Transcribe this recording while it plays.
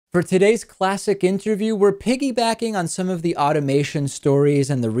For today's classic interview, we're piggybacking on some of the automation stories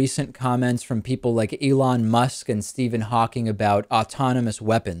and the recent comments from people like Elon Musk and Stephen Hawking about autonomous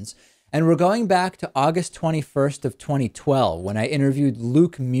weapons. And we're going back to August 21st of 2012 when I interviewed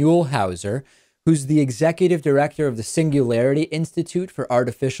Luke Muehlhauser, who's the executive director of the Singularity Institute for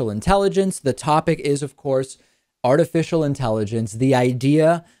Artificial Intelligence. The topic is, of course, artificial intelligence, the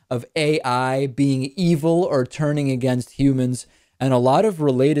idea of AI being evil or turning against humans, and a lot of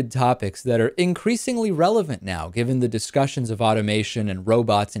related topics that are increasingly relevant now, given the discussions of automation and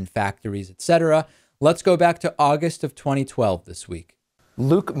robots in factories, etc. Let's go back to August of 2012 this week.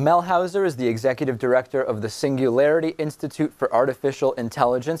 Luke Muehlhauser is the executive director of the Singularity Institute for Artificial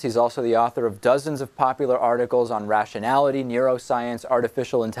Intelligence. He's also the author of dozens of popular articles on rationality, neuroscience,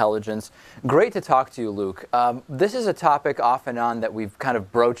 artificial intelligence. Great to talk to you, Luke. This is a topic off and on that we've kind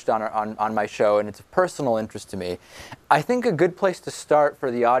of broached on my show, and it's of personal interest to me. I think a good place to start for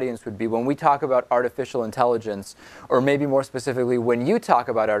the audience would be when we talk about artificial intelligence, or maybe more specifically, when you talk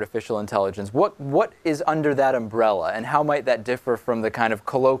about artificial intelligence, what is under that umbrella, and how might that differ from the kind of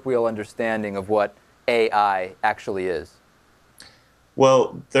colloquial understanding of what AI actually is?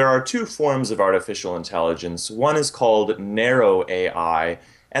 Well, there are two forms of artificial intelligence. One is called narrow AI,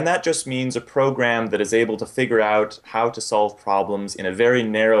 and that just means a program that is able to figure out how to solve problems in a very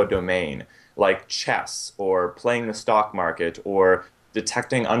narrow domain, like chess, or playing the stock market, or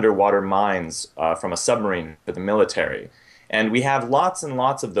detecting underwater mines from a submarine for the military. And we have lots and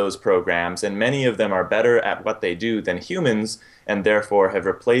lots of those programs, and many of them are better at what they do than humans, and therefore have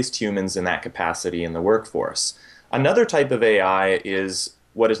replaced humans in that capacity in the workforce. Another type of AI is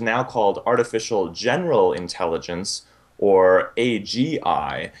what is now called artificial general intelligence, or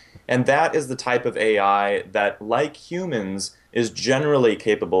AGI, and that is the type of AI that, like humans, is generally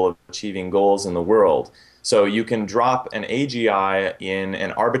capable of achieving goals in the world. So you can drop an AGI in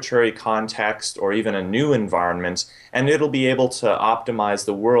an arbitrary context or even a new environment, and it'll be able to optimize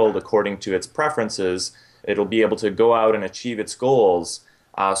the world according to its preferences. It'll be able to go out and achieve its goals,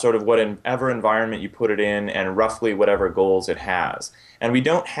 sort of whatever environment you put it in and roughly whatever goals it has. And we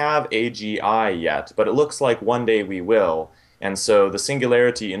don't have AGI yet, but it looks like one day we will. And so the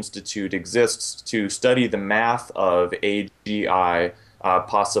Singularity Institute exists to study the math of AGI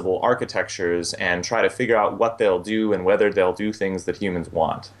possible architectures and try to figure out what they'll do and whether they'll do things that humans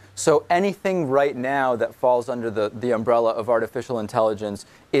want. So anything right now that falls under the umbrella of artificial intelligence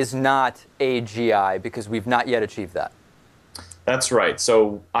is not AGI because we've not yet achieved that. That's right.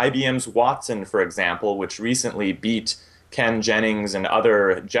 So IBM's Watson, for example, which recently beat Ken Jennings and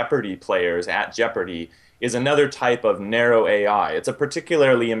other Jeopardy players at Jeopardy, is another type of narrow AI. It's a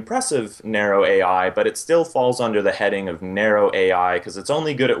particularly impressive narrow AI, but it still falls under the heading of narrow AI because it's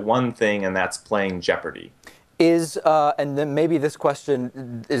only good at one thing, and that's playing Jeopardy. And then maybe this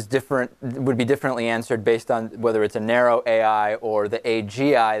question is different, would be differently answered based on whether it's a narrow AI or the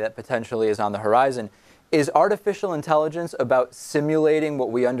AGI that potentially is on the horizon. Is artificial intelligence about simulating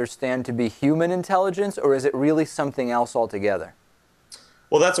what we understand to be human intelligence, or is it really something else altogether?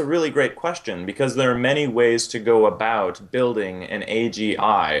 Well, that's a really great question because there are many ways to go about building an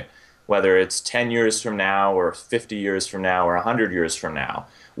AGI, whether it's 10 years from now or 50 years from now or 100 years from now.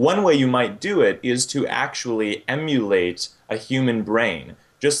 One way you might do it is to actually emulate a human brain.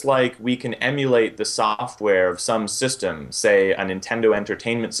 Just like we can emulate the software of some system, say a Nintendo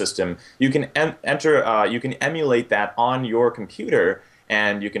Entertainment System, you can emulate that on your computer,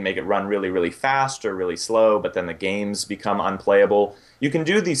 and you can make it run really, really fast or really slow, but then the games become unplayable. You can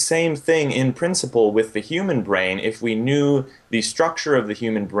do the same thing in principle with the human brain if we knew the structure of the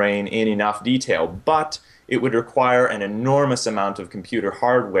human brain in enough detail, but it would require an enormous amount of computer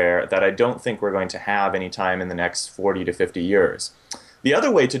hardware that I don't think we're going to have anytime in the next 40 to 50 years. The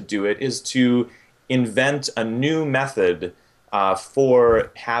other way to do it is to invent a new method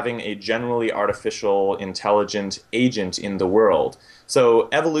for having a generally artificial intelligent agent in the world. So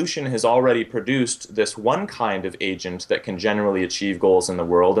evolution has already produced this one kind of agent that can generally achieve goals in the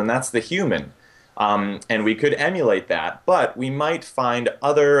world, and that's the human. And we could emulate that, but we might find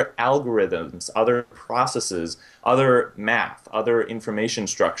other algorithms, other processes, other math, other information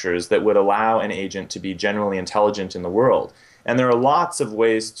structures that would allow an agent to be generally intelligent in the world. And there are lots of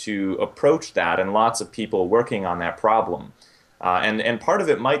ways to approach that and lots of people working on that problem. And part of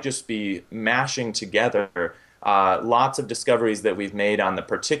it might just be mashing together lots of discoveries that we've made on the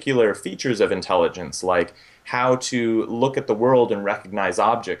particular features of intelligence, like how to look at the world and recognize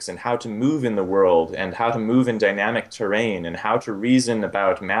objects, and how to move in the world, and how to move in dynamic terrain, and how to reason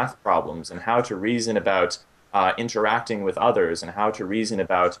about math problems, and how to reason about interacting with others, and how to reason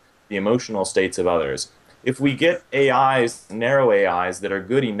about the emotional states of others. if we get AIs, narrow AIs that are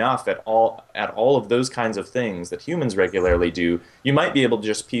good enough at all of those kinds of things that humans regularly do, you might be able to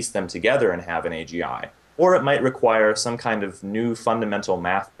just piece them together and have an AGI. Or it might require some kind of new fundamental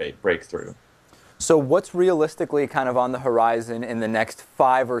math breakthrough. So what's realistically kind of on the horizon in the next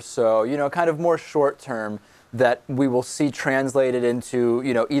 5 or so, kind of more short term, that we will see translated into,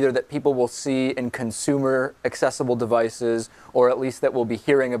 either that people will see in consumer accessible devices, or at least that we'll be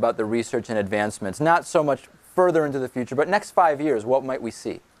hearing about the research and advancements? Not so much further into the future, but next 5 years, what might we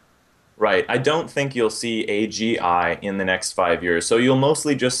see? Right. I don't think you'll see AGI in the next 5 years. So you'll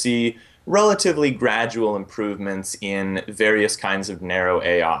mostly just see relatively gradual improvements in various kinds of narrow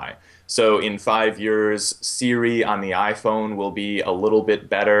AI. So in 5 years, Siri on the iPhone will be a little bit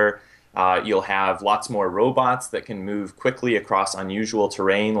better. You'll have lots more robots that can move quickly across unusual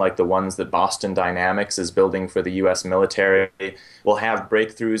terrain, like the ones that Boston Dynamics is building for the US military. We'll have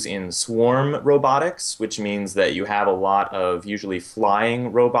breakthroughs in swarm robotics, which means that you have a lot of usually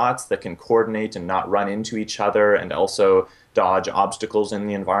flying robots that can coordinate and not run into each other and also dodge obstacles in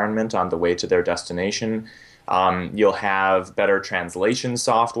the environment on the way to their destination. You'll have better translation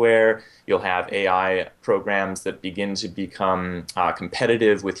software. You'll have AI programs that begin to become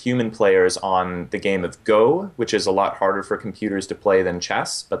competitive with human players on the game of Go, which is a lot harder for computers to play than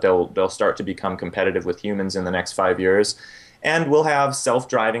chess, but they'll start to become competitive with humans in the next 5 years. And we'll have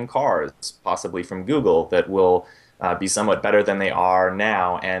self-driving cars, possibly from Google, that will be somewhat better than they are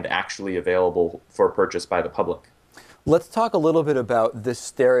now and actually available for purchase by the public. Let's talk a little bit about this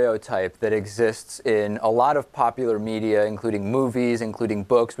stereotype that exists in a lot of popular media, including movies, including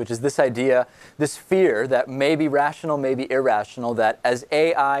books, which is this idea, this fear that may be rational, may be irrational, that as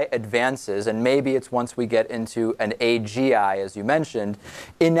AI advances, and maybe it's once we get into an AGI, as you mentioned,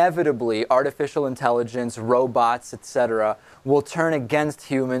 inevitably artificial intelligence, robots, etc., will turn against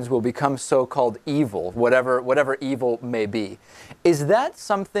humans, will become so-called evil, whatever evil may be. Is that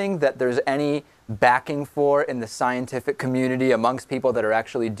something that there's any backing for in the scientific community amongst people that are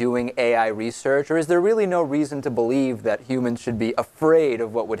actually doing AI research? Or is there really no reason to believe that humans should be afraid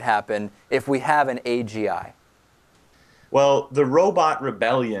of what would happen if we have an AGI? Well, the robot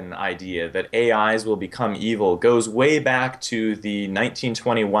rebellion idea that AIs will become evil goes way back to the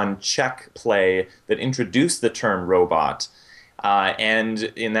 1921 Czech play that introduced the term robot. And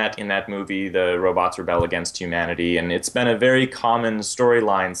in that movie, the robots rebel against humanity, and it's been a very common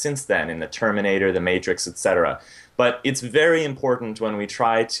storyline since then in the Terminator, the Matrix, etc. But it's very important when we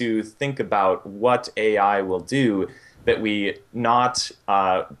try to think about what AI will do that we not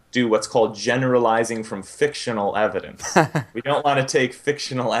do what's called generalizing from fictional evidence. We don't want to take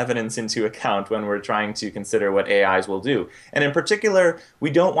fictional evidence into account when we're trying to consider what AIs will do. And in particular,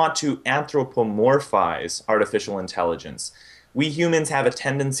 we don't want to anthropomorphize artificial intelligence. We humans have a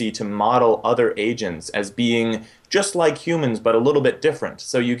tendency to model other agents as being just like humans, but a little bit different.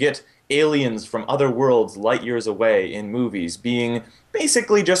 So you get aliens from other worlds light years away in movies being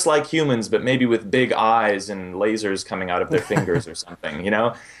basically just like humans, but maybe with big eyes and lasers coming out of their fingers or something, you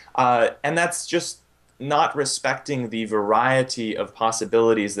know? And that's just not respecting the variety of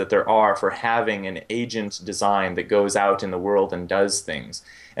possibilities that there are for having an agent design that goes out in the world and does things.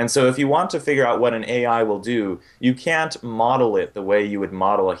 And so if you want to figure out what an AI will do, you can't model it the way you would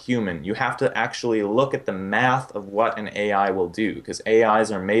model a human. You have to actually look at the math of what an AI will do, because AIs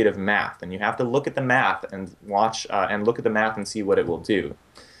are made of math, and you have to look at the math and watch and look at the math and see what it will do.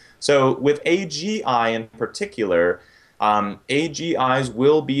 So with AGI in particular, AGIs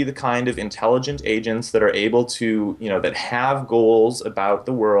will be the kind of intelligent agents that are able to, that have goals about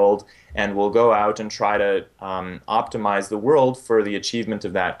the world and will go out and try to optimize the world for the achievement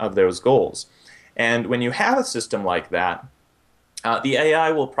of those goals. And when you have a system like that, the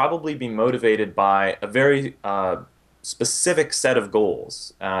AI will probably be motivated by a very specific set of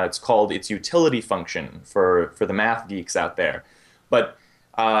goals. It's called its utility function for the math geeks out there. But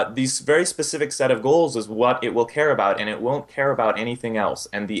these very specific set of goals is what it will care about, and it won't care about anything else.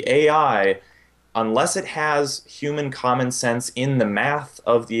 And the AI, unless it has human common sense in the math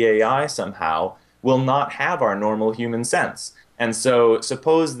of the AI somehow, will not have our normal human sense. And so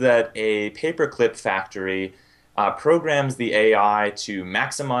suppose that a paperclip factory programs the AI to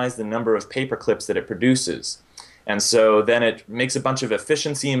maximize the number of paperclips that it produces. And so then it makes a bunch of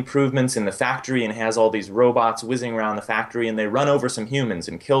efficiency improvements in the factory and has all these robots whizzing around the factory, and they run over some humans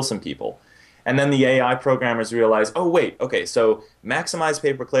and kill some people. And then the AI programmers realize, oh wait, okay, so maximize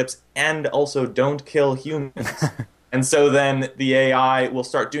paperclips and also don't kill humans. And so then the AI will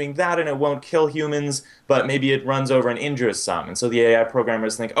start doing that, and it won't kill humans, but maybe it runs over and injures some. And so the AI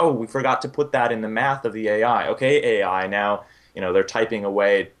programmers think, oh, we forgot to put that in the math of the AI. Okay, AI, now They're typing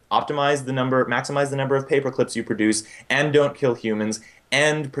away, maximize the number of paper clips you produce, and don't kill humans,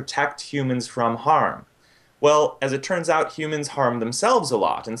 and protect humans from harm. Well, as it turns out, humans harm themselves a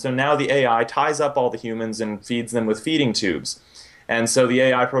lot. And so now the AI ties up all the humans and feeds them with feeding tubes. And so the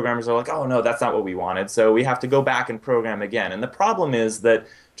AI programmers are like, oh, no, that's not what we wanted. So we have to go back and program again. And the problem is that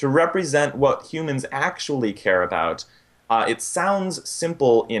to represent what humans actually care about, it sounds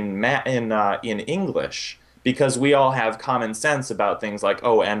simple in English because we all have common sense about things like,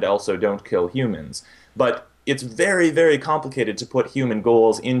 oh, and also don't kill humans. But it's very, very complicated to put human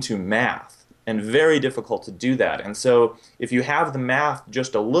goals into math, and very difficult to do that. And so if you have the math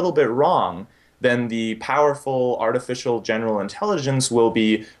just a little bit wrong, then the powerful artificial general intelligence will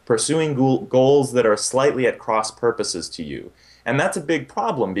be pursuing goals that are slightly at cross purposes to you. And that's a big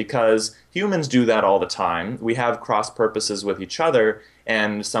problem because humans do that all the time. We have cross purposes with each other,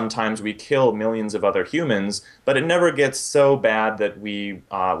 and sometimes we kill millions of other humans, but it never gets so bad that we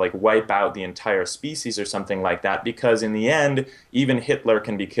like wipe out the entire species or something like that, because in the end, even Hitler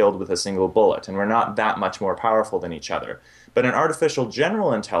can be killed with a single bullet, and we're not that much more powerful than each other. But an artificial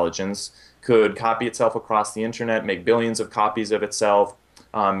general intelligence could copy itself across the internet, make billions of copies of itself,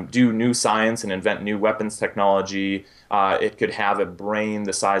 do new science and invent new weapons technology. It could have a brain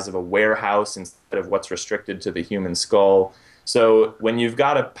the size of a warehouse instead of what's restricted to the human skull. So when you've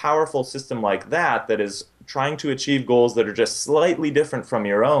got a powerful system like that that is trying to achieve goals that are just slightly different from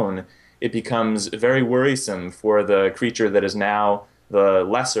your own, it becomes very worrisome for the creature that is now the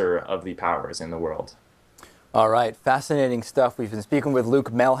lesser of the powers in the world. All right, fascinating stuff. We've been speaking with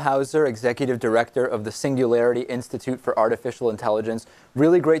Luke Muehlhauser, Executive Director of the Singularity Institute for Artificial Intelligence.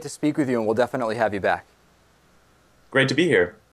 Really great to speak with you, and we'll definitely have you back. Great to be here.